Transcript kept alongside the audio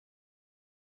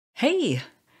Hey!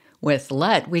 With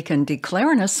let, we can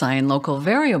declare and assign local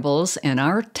variables in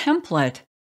our template.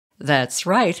 That's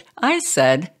right, I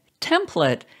said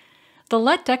template. The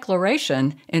let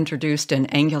declaration, introduced in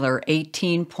Angular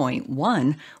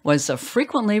 18.1, was a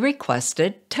frequently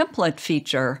requested template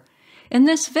feature. In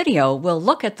this video, we'll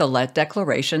look at the let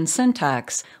declaration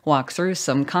syntax, walk through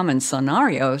some common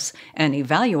scenarios, and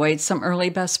evaluate some early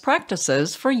best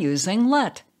practices for using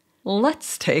let.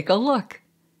 Let's take a look.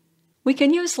 We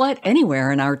can use let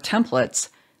anywhere in our templates.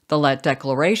 The let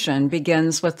declaration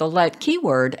begins with the let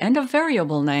keyword and a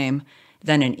variable name,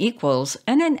 then an equals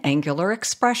and an Angular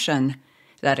expression.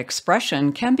 That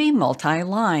expression can be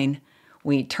multi-line.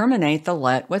 We terminate the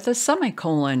let with a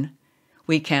semicolon.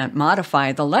 We can't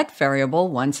modify the let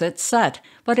variable once it's set,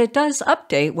 but it does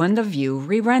update when the view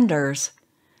re-renders.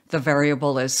 The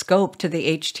variable is scoped to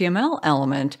the HTML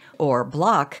element or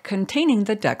block containing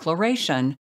the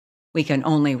declaration. We can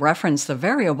only reference the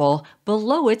variable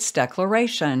below its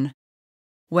declaration.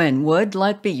 When would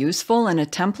let be useful in a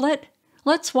template?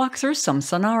 Let's walk through some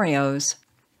scenarios.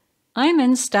 I'm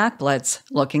in StackBlitz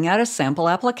looking at a sample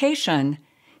application.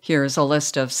 Here's a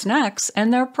list of snacks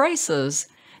and their prices.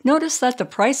 Notice that the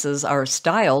prices are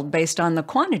styled based on the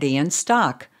quantity in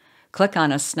stock. Click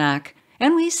on a snack,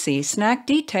 and we see snack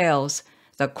details.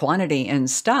 The quantity in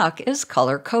stock is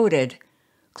color-coded.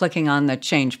 Clicking on the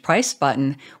Change Price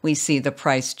button, we see the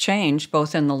price change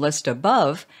both in the list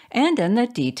above and in the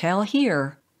detail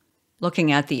here.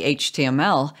 Looking at the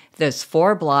HTML, this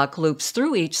for block loops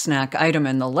through each snack item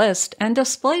in the list and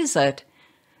displays it.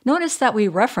 Notice that we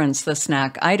reference the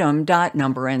snack item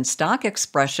 .number in stock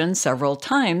expression several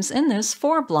times in this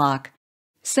for block.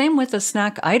 Same with the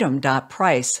snack item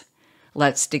 .price.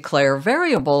 Let's declare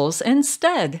variables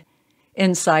instead.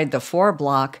 Inside the for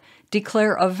block,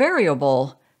 declare a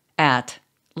variable at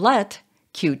let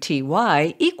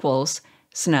qty equals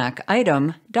snack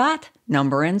item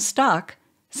 .number in stock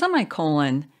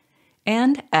semicolon,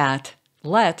 and at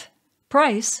let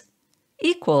price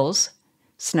equals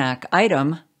snack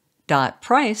item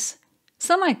 .price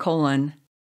semicolon.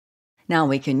 Now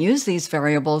we can use these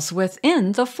variables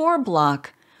within the for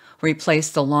block.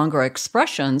 Replace the longer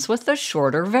expressions with the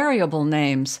shorter variable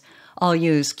names. I'll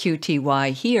use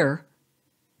qty here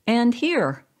and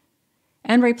here.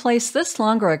 And replace this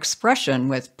longer expression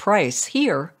with price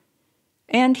here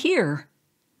and here.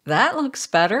 That looks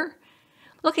better.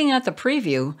 Looking at the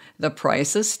preview, the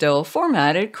price is still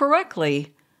formatted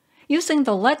correctly. Using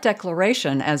the let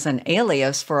declaration as an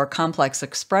alias for a complex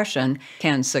expression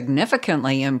can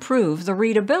significantly improve the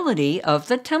readability of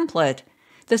the template.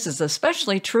 This is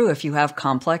especially true if you have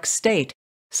complex state,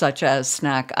 such as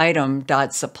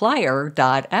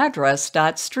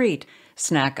snackitem.supplier.address.street,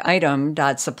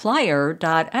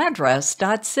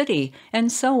 snackitem.supplier.address.city, and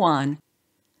so on.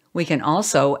 We can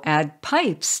also add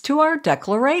pipes to our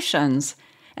declarations.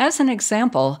 As an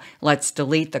example, let's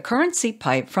delete the currency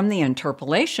pipe from the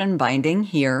interpolation binding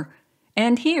here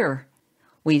and here.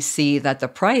 We see that the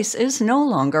price is no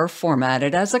longer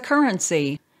formatted as a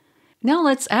currency. Now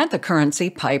let's add the currency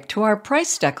pipe to our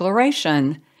price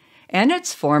declaration. And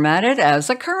it's formatted as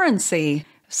a currency.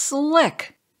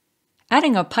 Slick!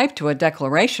 Adding a pipe to a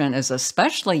declaration is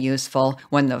especially useful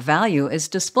when the value is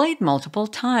displayed multiple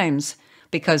times,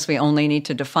 because we only need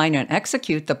to define and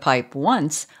execute the pipe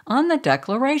once on the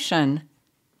declaration.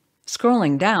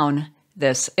 Scrolling down,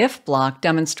 this if block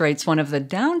demonstrates one of the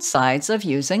downsides of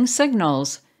using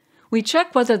signals. We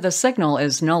check whether the signal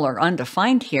is null or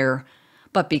undefined here,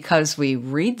 but because we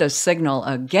read the signal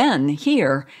again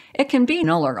here, it can be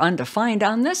null or undefined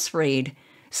on this read.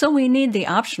 So we need the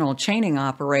optional chaining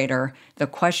operator, the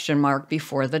question mark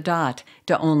before the dot,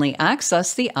 to only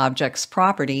access the object's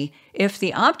property if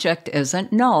the object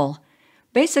isn't null.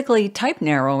 Basically, type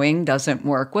narrowing doesn't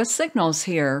work with signals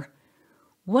here.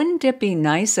 Wouldn't it be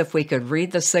nice if we could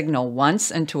read the signal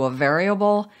once into a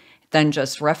variable, then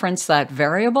just reference that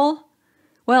variable?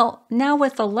 Well, now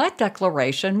with the let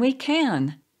declaration we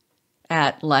can.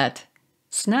 At let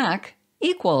snack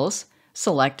equals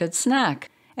selected snack,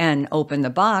 and open the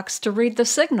box to read the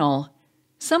signal,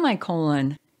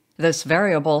 semicolon. This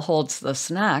variable holds the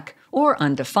snack, or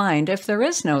undefined if there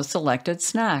is no selected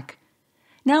snack.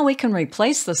 Now we can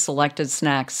replace the selected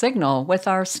snack signal with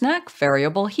our snack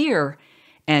variable here,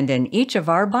 and in each of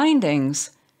our bindings.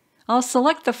 I'll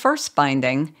select the first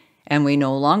binding, and we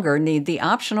no longer need the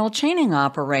optional chaining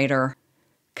operator.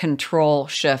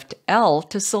 Ctrl-Shift-L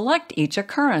to select each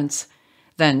occurrence,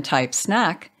 then type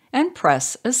snack and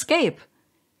press Escape.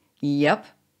 Yep,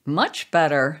 much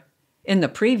better. In the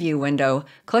preview window,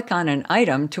 click on an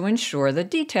item to ensure the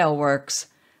detail works.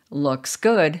 Looks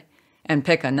good. And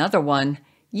pick another one.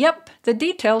 Yep, the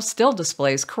detail still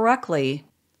displays correctly.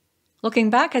 Looking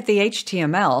back at the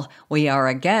HTML, we are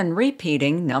again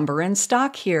repeating number in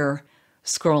stock here.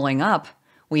 Scrolling up,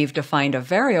 we've defined a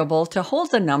variable to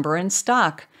hold the number in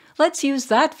stock. Let's use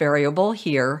that variable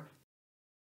here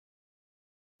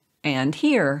and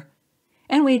here.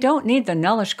 And we don't need the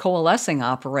nullish coalescing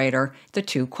operator, the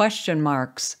 2 question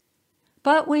marks.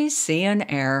 But we see an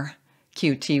error.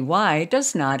 QTY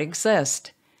does not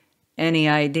exist. Any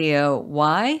idea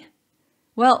why?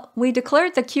 Well, we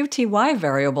declared the QTY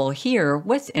variable here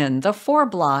within the for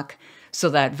block, so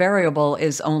that variable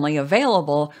is only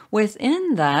available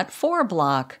within that for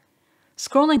block.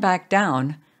 Scrolling back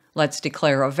down, let's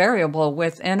declare a variable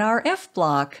within our if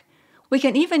block. We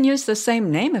can even use the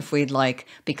same name if we'd like,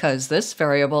 because this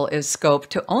variable is scoped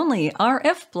to only our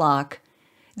if block.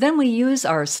 Then we use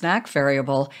our snack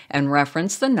variable and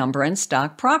reference the number in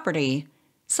stock property,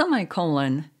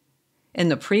 semicolon. In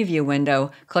the preview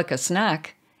window, click a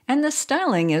snack, and the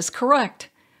styling is correct.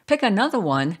 Pick another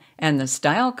one, and the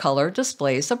style color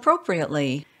displays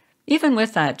appropriately. Even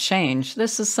with that change,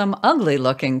 this is some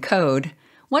ugly-looking code.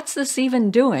 What's this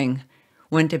even doing?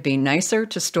 Wouldn't it be nicer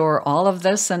to store all of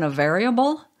this in a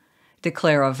variable?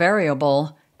 Declare a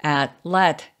variable at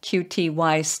let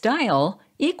qtystyle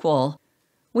equal.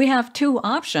 We have 2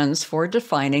 options for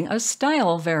defining a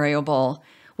style variable.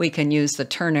 We can use the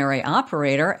ternary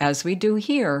operator as we do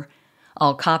here.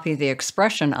 I'll copy the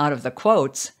expression out of the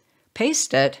quotes,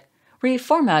 paste it,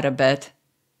 reformat a bit,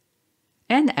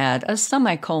 and add a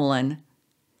semicolon.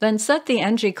 Then set the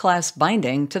ng-class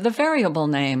binding to the variable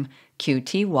name,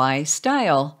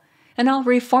 qtystyle, and I'll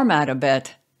reformat a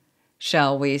bit.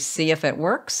 Shall we see if it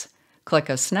works? Click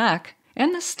a snack,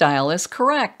 and the style is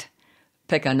correct.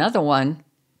 Pick another one,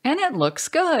 and it looks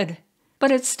good. But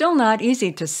it's still not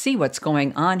easy to see what's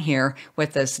going on here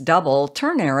with this double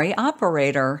ternary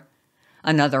operator.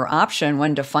 Another option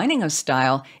when defining a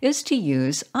style is to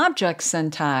use object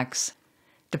syntax.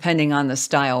 Depending on the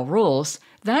style rules,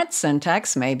 that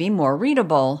syntax may be more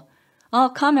readable. I'll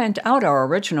comment out our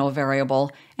original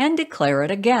variable and declare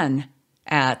it again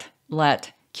at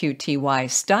let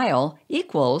qtystyle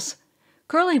equals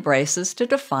curly braces to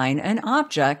define an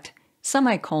object,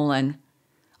 semicolon.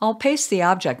 I'll paste the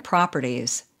object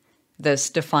properties.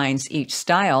 This defines each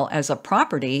style as a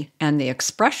property and the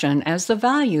expression as the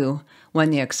value. When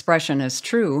the expression is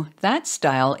true, that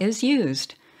style is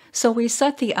used. So we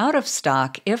set the out of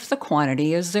stock if the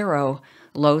quantity is 0,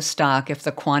 low stock if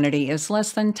the quantity is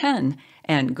less than 10,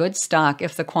 and good stock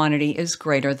if the quantity is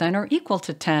greater than or equal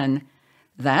to 10.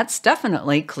 That's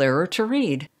definitely clearer to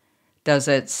read. Does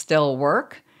it still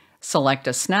work? Select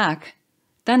a snack,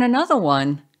 then another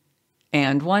one,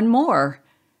 and one more.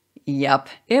 Yep,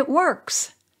 it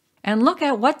works. And look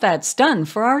at what that's done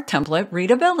for our template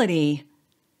readability.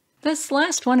 This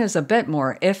last one is a bit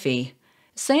more iffy.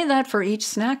 Say that for each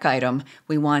snack item,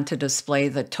 we want to display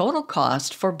the total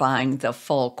cost for buying the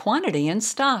full quantity in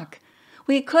stock.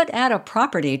 We could add a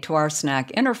property to our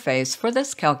snack interface for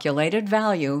this calculated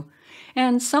value,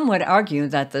 and some would argue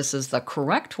that this is the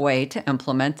correct way to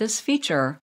implement this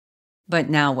feature. But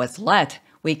now with let,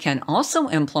 we can also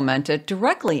implement it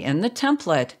directly in the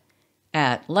template.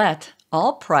 At let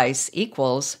allPrice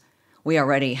equals, we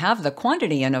already have the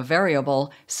quantity in a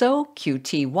variable, so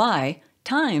QTY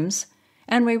times,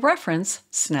 and we reference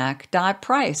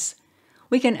snack.price.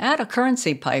 We can add a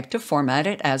currency pipe to format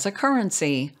it as a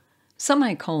currency,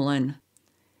 semicolon.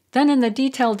 Then in the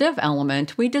detail div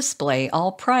element, we display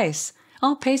allPrice.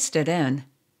 I'll paste it in.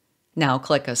 Now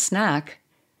click a snack,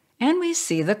 and we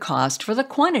see the cost for the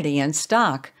quantity in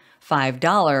stock.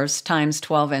 $5 times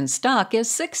 12 in stock is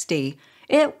 60.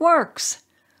 It works.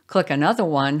 Click another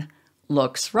one.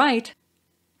 Looks right.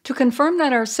 To confirm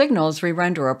that our signals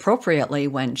re-render appropriately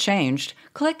when changed,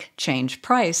 click Change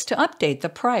Price to update the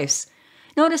price.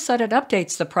 Notice that it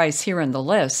updates the price here in the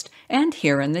list and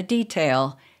here in the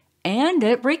detail. And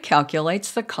it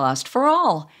recalculates the cost for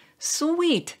all.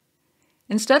 Sweet!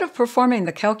 Instead of performing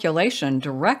the calculation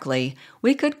directly,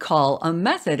 we could call a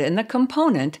method in the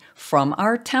component from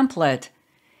our template.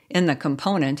 In the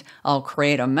component, I'll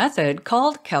create a method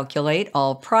called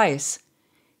calculateAllPrice.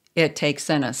 It takes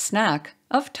in a snack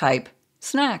of type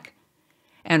snack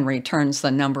and returns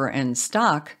the number in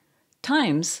stock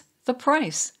times the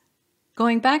price.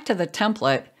 Going back to the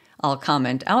template, I'll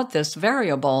comment out this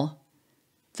variable,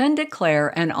 then declare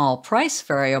an allPrice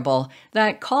variable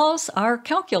that calls our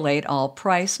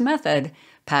calculateAllPrice method,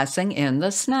 passing in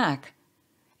the snack,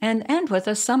 and end with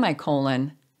a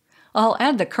semicolon. I'll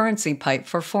add the currency pipe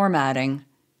for formatting.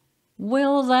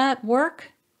 Will that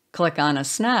work? Click on a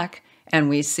snack, and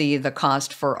we see the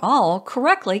cost for all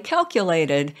correctly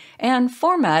calculated and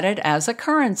formatted as a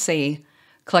currency.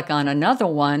 Click on another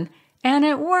one, and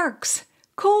it works.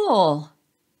 Cool!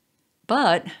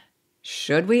 But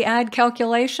should we add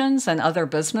calculations and other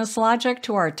business logic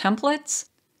to our templates?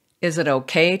 Is it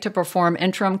okay to perform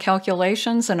interim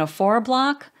calculations in a for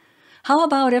block? How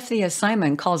about if the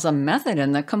assignment calls a method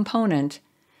in the component?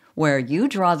 Where you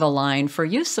draw the line for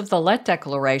use of the let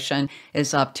declaration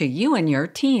is up to you and your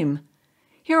team.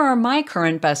 Here are my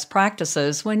current best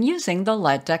practices when using the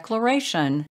let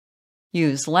declaration.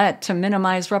 Use let to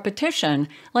minimize repetition,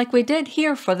 like we did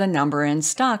here for the number in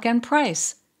stock and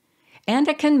price. And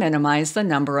it can minimize the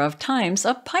number of times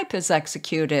a pipe is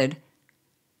executed.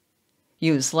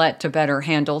 Use let to better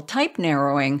handle type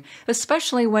narrowing,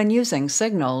 especially when using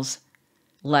signals.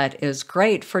 Let is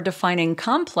great for defining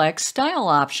complex style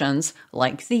options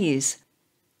like these.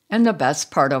 And the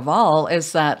best part of all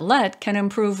is that let can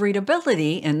improve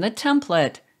readability in the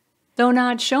template. Though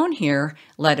not shown here,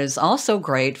 let is also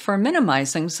great for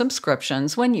minimizing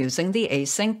subscriptions when using the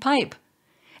async pipe.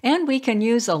 And we can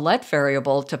use a let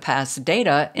variable to pass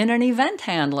data in an event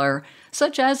handler,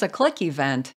 such as a click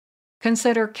event.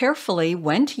 Consider carefully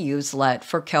when to use let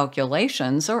for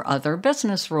calculations or other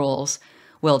business rules.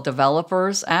 Will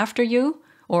developers after you,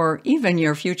 or even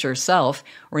your future self,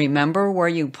 remember where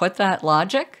you put that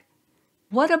logic?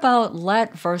 What about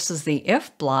let versus the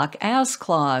if block as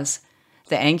clause?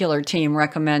 The Angular team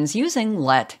recommends using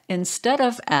let instead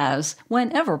of as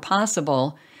whenever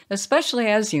possible, especially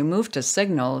as you move to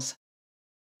signals.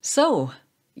 So,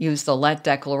 use the let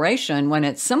declaration when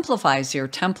it simplifies your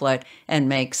template and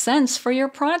makes sense for your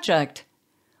project.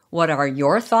 What are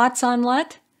your thoughts on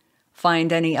let?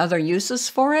 Find any other uses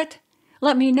for it?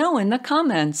 Let me know in the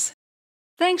comments.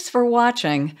 Thanks for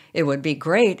watching. It would be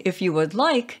great if you would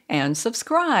like and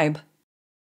subscribe.